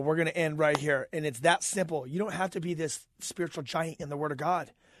simple. We're going to end right here. And it's that simple. You don't have to be this spiritual giant in the Word of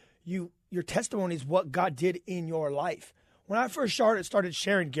God. Your testimony is what God did in your life. When I first started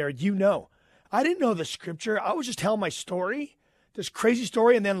sharing, Garid, I didn't know the scripture. I was just telling my story, this crazy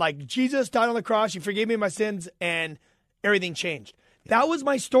story, and then like Jesus died on the cross, he forgave me my sins, and everything changed. That was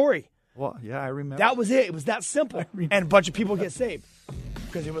my story. Well, yeah, I remember. That was it. It was that simple. And a bunch of people get saved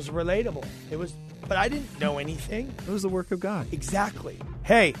because it was relatable. But I didn't know anything. It was the work of God. Exactly.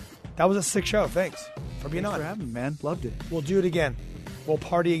 Hey, that was a sick show. Thanks for being on. Thanks for having me, man. Loved it. We'll do it again. We'll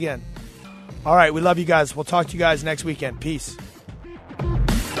party again. All right, we love you guys. We'll talk to you guys next weekend. Peace.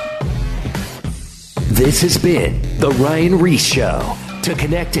 This has been The Ryan Reese Show. To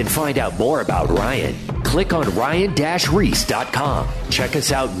connect and find out more about Ryan, click on ryan-reese.com. Check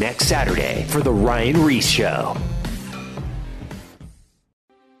us out next Saturday for The Ryan Reese Show.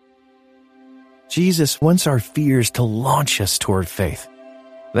 Jesus wants our fears to launch us toward faith.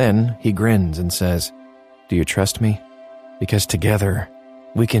 Then he grins and says, "Do you trust me? Because together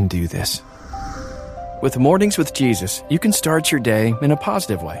we can do this." With Mornings with Jesus, you can start your day in a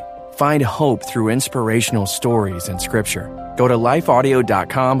positive way. Find hope through inspirational stories and scripture. Go to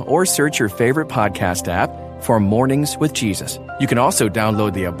lifeaudio.com or search your favorite podcast app for Mornings with Jesus. You can also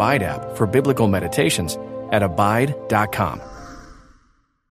download the Abide app for biblical meditations at abide.com.